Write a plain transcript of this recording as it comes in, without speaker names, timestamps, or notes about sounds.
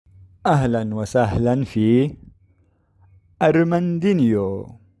أهلا وسهلا في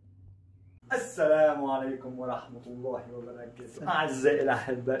أرماندينيو. السلام عليكم ورحمة الله وبركاته. أعزائي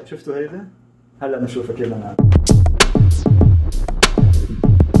الأحباء، شفتوا هيدا؟ هلا نشوفها كيف نعمل.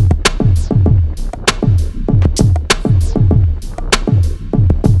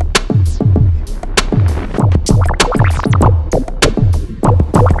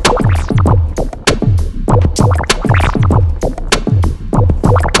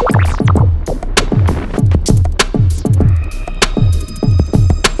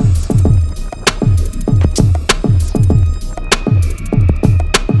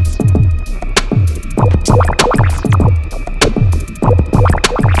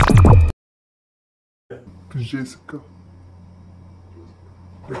 فنجان سكر.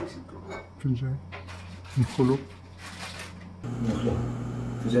 فنجان نخلو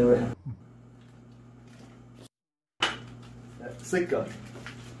فنجان واحد سكر.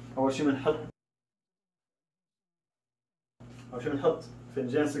 أول شي بنحط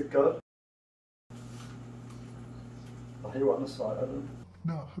فنجان سكر. رح يوقع نصه على الأقل.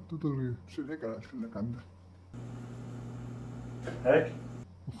 لا حطه ضروري، مشان هيك أنا قلت لك عندك هيك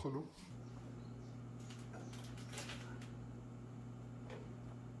نخلو.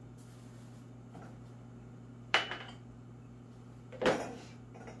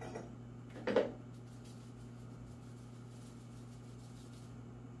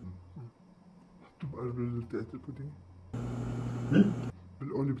 بقلب تاعت البودين،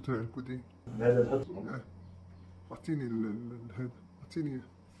 بالقولي بتاع البودين هذا بحطه. ايه اعطيني هذا، اعطيني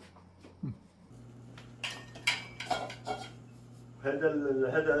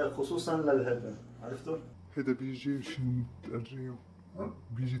هذا خصوصا للهذا، عرفته؟ هذا بيجي شي تقرجيه،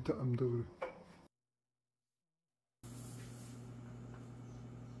 بيجي طقم دغري.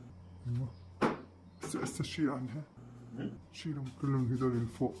 ايوه هسه شيل عنها، شيلهم كلهم هدول اللي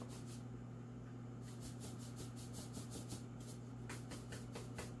فوق.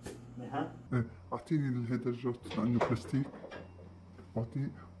 ايه اعطيني هذا الجوت لانه بلاستيك،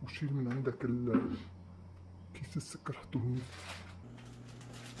 اعطيه وشيل من عندك كيس السكر حطوه هون.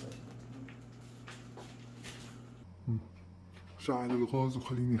 شعل الغاز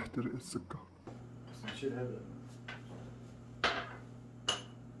وخليني يحترق السكر. شيل هذا.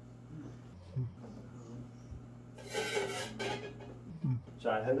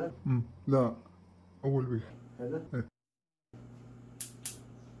 شعل هذا؟ لا اول واحد هذا؟ ايه.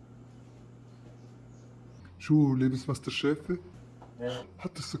 شو لابس ماستر شيف؟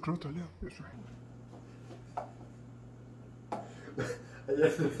 حط السكرات عليها يا شو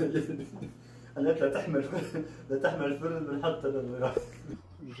قالت لا تحمل فرن بنحط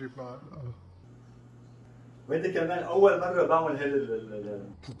جيب معها وهيدي كمان أول مرة بعمل هيدا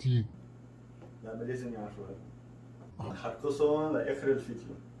بودين. لا ما لازم يعرفوا هذا. حرقصهم لآخر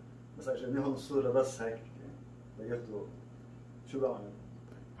الفيديو، بس عجبنيهم الصورة بس هيك لياخدوا شو بعمل.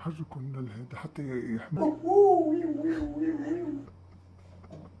 حركوا لهذا حتى يحمل.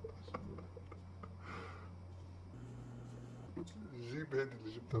 جيب هذه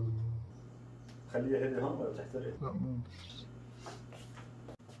اللي جبتها منه. خليها هيدي هون ولا بتحترق؟ لا مو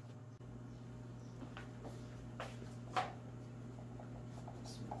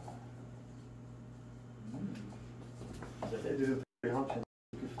بتقدر هون عشان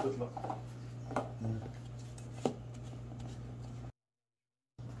كيف تطلع.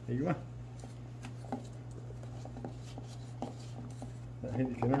 ايوه لا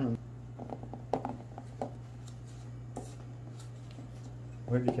هيدي كمان،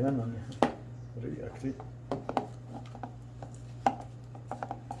 وهيدي كمان رقيقة كتير.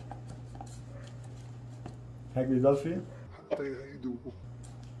 هيك بيضل فيه حتى يذوبوا.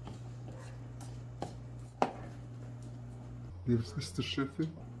 لابس مستر شيف؟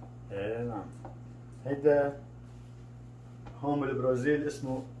 ايه نعم. هيدا هون بالبرازيل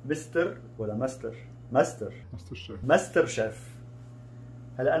اسمه مستر ولا ماستر؟ ماستر شيف. ماستر شيف.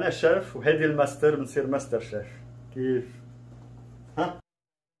 هلا انا شيف وهيدي الماستر، بنصير ماستر شيف. كيف؟ ها؟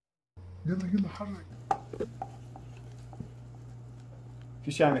 يلا حرك.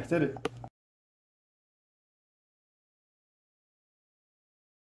 في شي عم يحترق.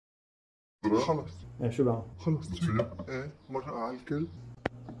 خلص. ايه شو بعمل؟ خلص ايه مرة على الكل.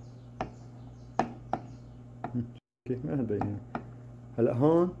 كيف ما مبين. هلا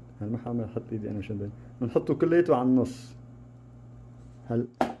هون ما حاعمل احط ايدي انا مشان بين، بنحطه كلياته على النص.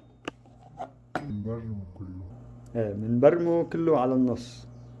 بنبرمه كله. ايه بنبرمه كله على النص.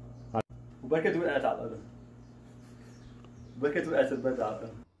 وبركت وقعت على الارض. بركت وقعت البيضة على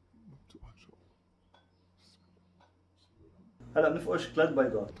الارض. هلا بنفقش 3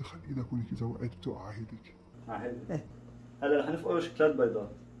 بيضات. دخل ايدك هونيك اذا وقعت بتوقع هيديك. هيدي. هلا رح نفقش 3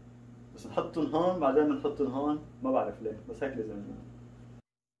 بيضات. بس نحطهم هون بعدين بنحطهم هون، ما بعرف ليه بس هيك لازم يكون.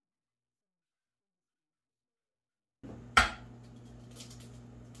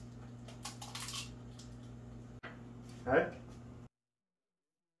 هيك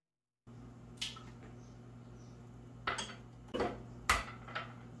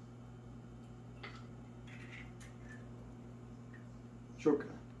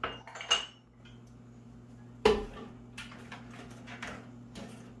شكرا.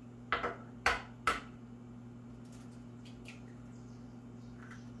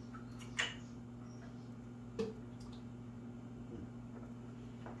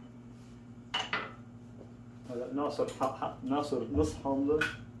 هلا ناصر نص حامضة.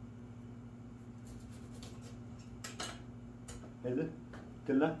 هيدي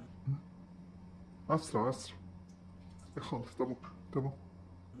كلها أسرع أسرع. خلص تمام تمام.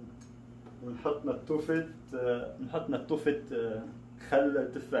 ونحط نتوفة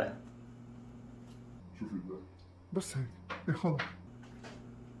خل تفاح. شوفي بقى بس هيك. خلص.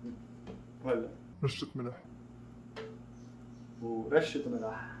 وهلا رشة ملح ورشة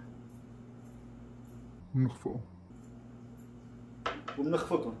ملح ونخفقهم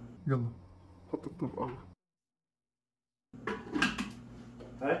وبنخفقهم. يلا حط الطبق أول.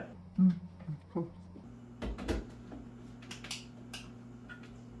 هاي خلص.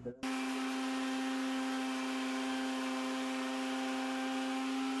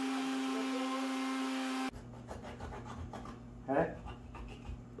 هاي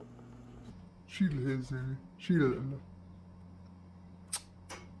شيل هي زي شيل القلة.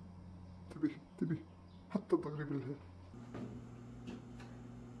 تبي حتى ضغري بالهي.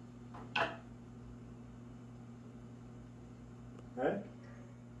 هاي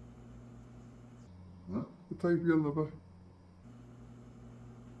طيب يلا بقى.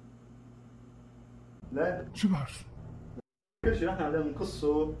 لا شو بعرف. كل شيء نحن عليه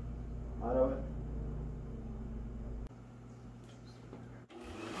بنقصه على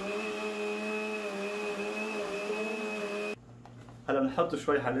هلا بنحط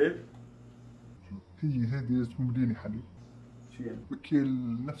شوي حليب. هي هذه لازم مليانة حليب. شو يعني؟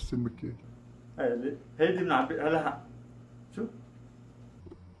 مكيال نفس المكيال. هيدي بنعبي هلا شو؟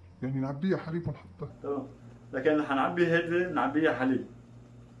 يعني نعبيها حليب ونحطها. تمام، لكن رح نعبي هيدي نعبيها حليب،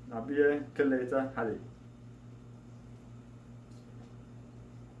 نعبيها كليتها حليب.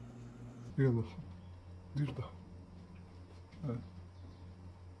 يلا دير ده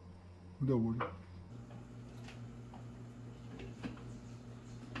ودوري.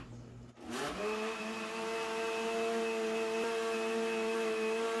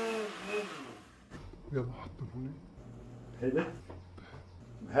 يلا حطوا هون. هيدي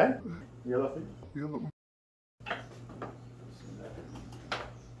هاي يلا في يلا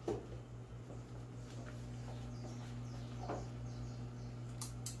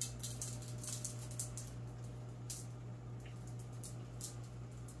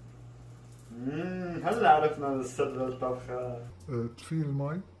هلا عرفنا السر الطبخة. تفيل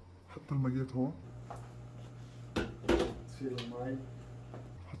المي. حط الميات هون. تفيل المي.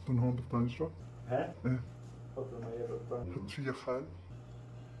 حطهم هون بالطنجرة. ها؟ ايه. حط المي بالطنجرة. حط فيها خل.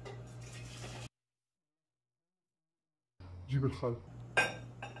 جيب الخل.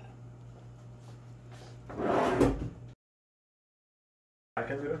 على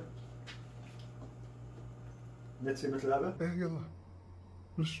كاميرا. نتفي مثل هذا؟ ايه يلا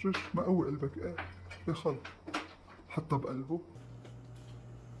رش ما قوي قلبك. ايه الخل حطها بقلبه.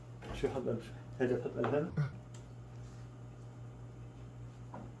 شو يحط قلب؟ هيدا تحط قلبها؟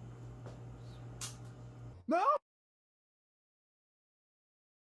 نعم.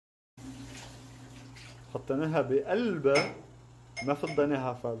 حطيناها بقلبها، ما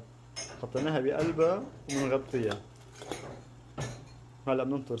فضيناها فل، حطيناها بقلبها وبنغطيها. هلا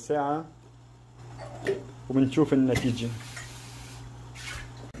بننطر ساعة وبنشوف النتيجة.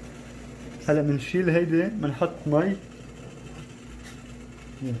 هلا بنشيل هيدي بنحط مي،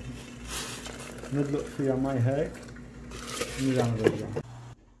 ندلق فيها مي هيك ونرجع نرجع.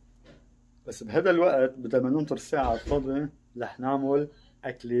 بس بهذا الوقت بدل ما ننطر ساعة فاضية رح نعمل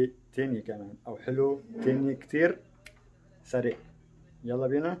أكلة تانية كمان أو حلو تاني كتير سريع. يلا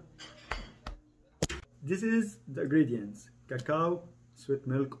بينا. This is the ingredients: cacao, sweet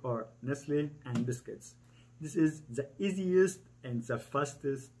milk or Nestle, and biscuits. This is the easiest and the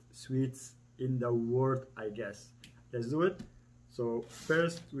fastest sweets in the world, I guess. Let's do it. So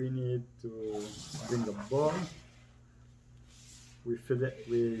first we need to bring a bowl. We fill it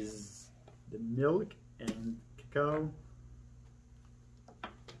with the milk and cacao.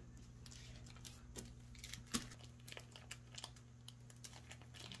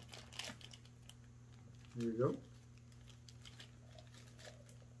 Here we go.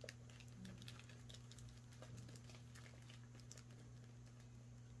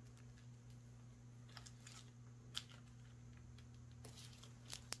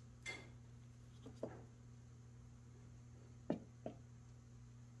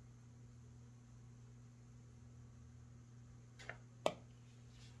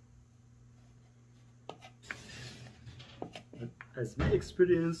 as my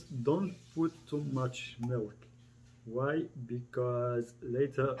experience, don't put too much milk. Why? Because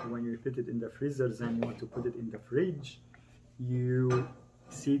later when you put it in the freezers and you want to put it in the fridge, you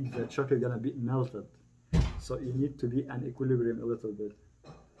see the chocolate gonna be melted. So you need to be an equilibrium a little bit.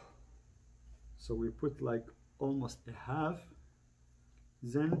 So we put like almost a half,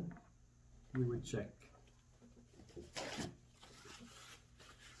 then we will check.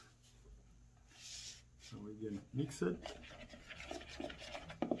 So we're gonna mix it.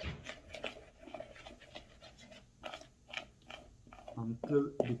 Until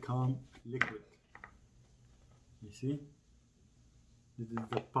it become liquid. You see? This is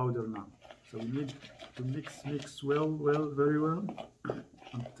the powder now. So we need to mix well, very well,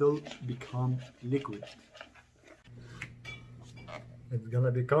 until it become liquid. It's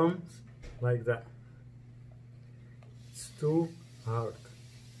gonna become like that. It's too hard.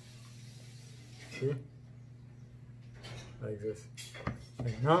 See? Like this.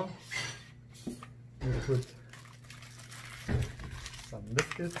 And now we put some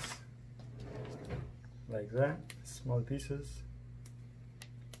biscuits like that, small pieces.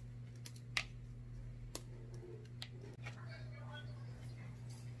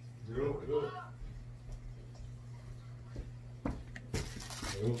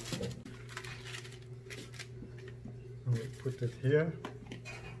 We put it here.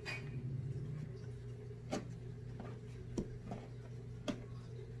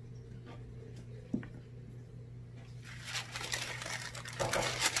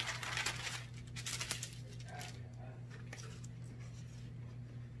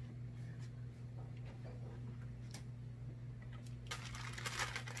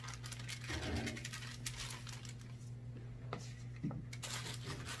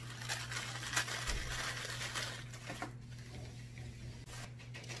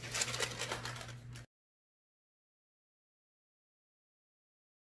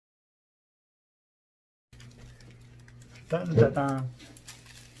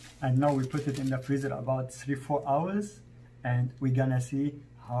 And now we put it in the freezer about 3-4 hours, and we're gonna see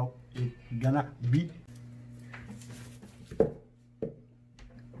how it gonna be.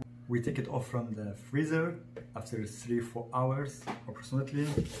 We take it off from the freezer after 3-4 hours approximately,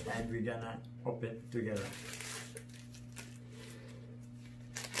 and we're gonna open it together.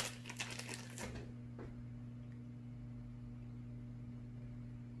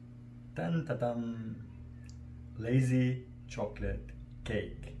 Dun, dun, dun. Lazy chocolate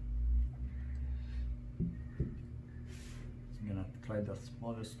cake. I'm gonna try the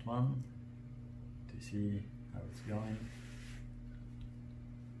smallest one to see how it's going.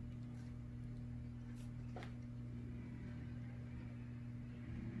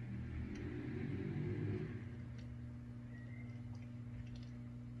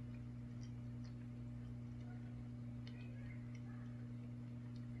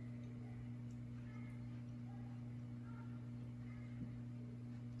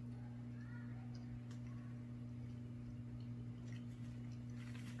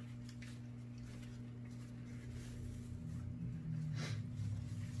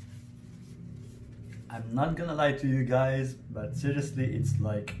 I'm not gonna lie to you guys, but seriously, it's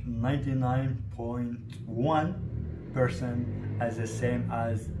like 99.1% as the same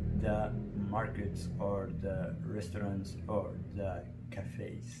as the markets or the restaurants or the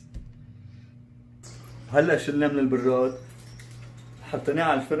cafes. هلا شلناه من البراد، حطيناه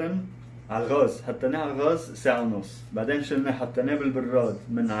على الفرن على الغاز، حطيناه على الغاز ساعة ونص، بعدين شلناه حطيناه بالبراد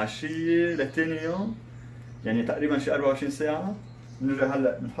من عشية لتاني يوم، يعني تقريبا شي 24 ساعة. نرجع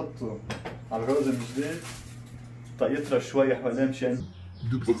هلا بنحطه على الغاز من جديد، يطرى شوي حوالين مشان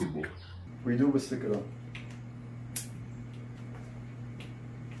يدوب السكر ويدوب السكر.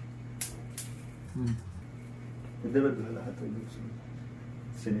 قد ايه بده هلا حتى يدوب سكر؟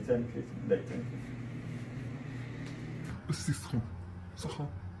 ثانيتين ثلاثة دقيقتين. بس يسخن سخن.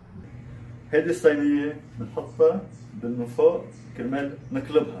 هيدي الصينية بنحطها من فوق كرمال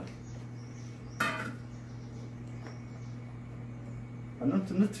نقلبها.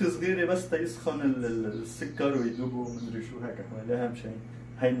 نتفة صغيرة بس تيسخن السكر ويدوبوا مدري شو هيك حواليها مشان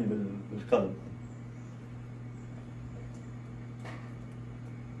هيني بالقلب.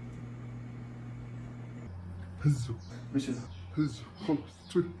 هزوا مش هزوا خلص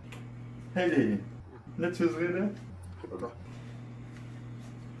شوي. هيدي هي نتفة صغيرة.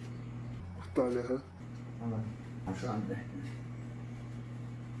 حط عليها. شو عم تحكي؟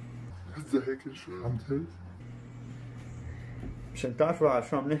 هزها هيك شو عم تهز؟ مشان تعرفوا على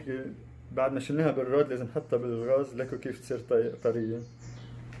شو عم نحكي، بعد ما شلناها بالراد لازم نحطها بالغاز لكو كيف تصير طرية.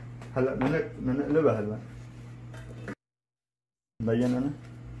 هلا بدنا نقلبها هلا. مبين انا؟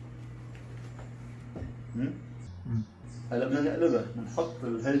 هلا بدنا نقلبها، بنحط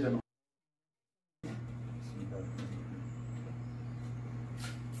هيدا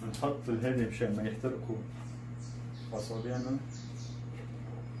بنحط الهيدا مشان ما يحترقوا أصابعنا.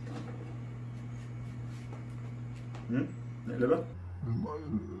 نقلبها؟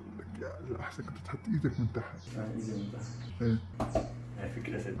 الأحسن كنت تحط إيدك من تحت. إيدي من تحت. إيه. هاي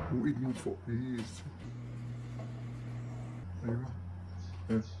فكرة سيدي. وإيد من فوق. يس. أيوه.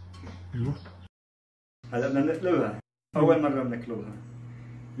 إيه. أيوه. هلا بدنا نقلبها، أول مرة بنقلبها.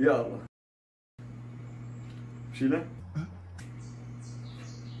 يا الله. شيلها؟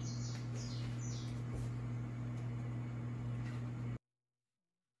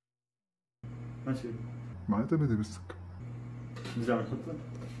 ما نشيل. معناتها بدي بالسكر. نرجع نحطها.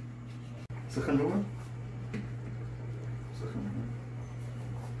 سخن هو؟ سخن هو.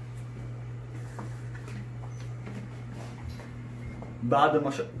 بعد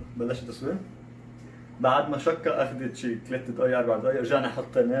ما بلشت تسوي؟ بعد ما شكة اخذت شي 3 دقايق 4 دقايق رجعنا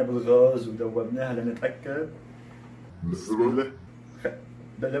حطيناه بالغاز ودوبناها لنتأكد. بسم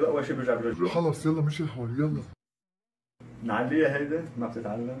بقلب اول شي برجع برجع. خلص يلا مشي الحوار يلا. نعليها هيدا ما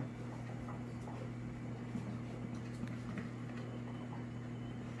بتتعلم.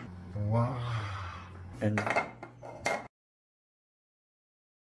 واو.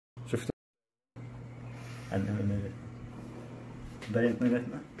 شفتوا؟ باين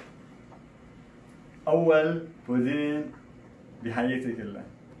اثنيناتنا. أول بودين بحياتي كلها.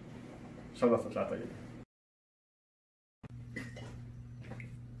 إن شاء الله تطلع طيبة.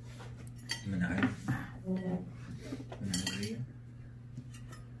 من عين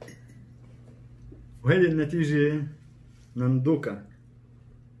وهذه النتيجة نندوكا.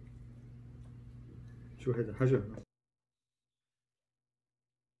 شو هذا؟ حجر.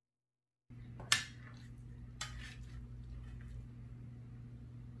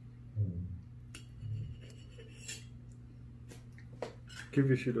 كيف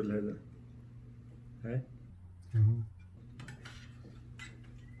يشيلوا هذا؟ هاي؟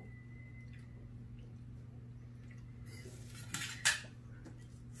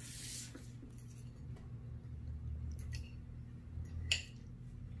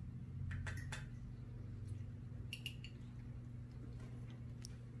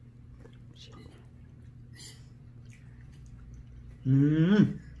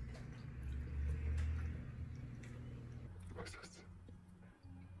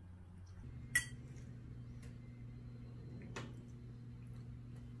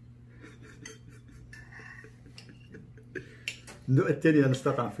 ندوق التاني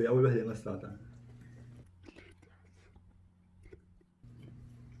لنستطعم فيه، أول وحدة ما استطعم.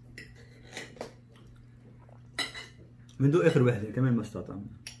 بندوق آخر وحدة كمان ما استطعم.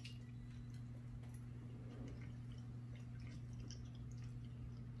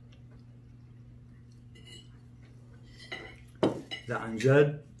 لا عن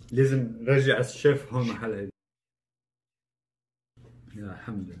جد لازم نرجع الشيف هون محل هيدا. يا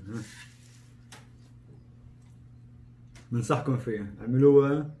حمد ها. بنصحكم فيها،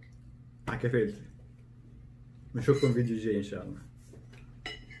 اعملوها على كفالتي. بنشوفكم فيديو جاي ان شاء الله.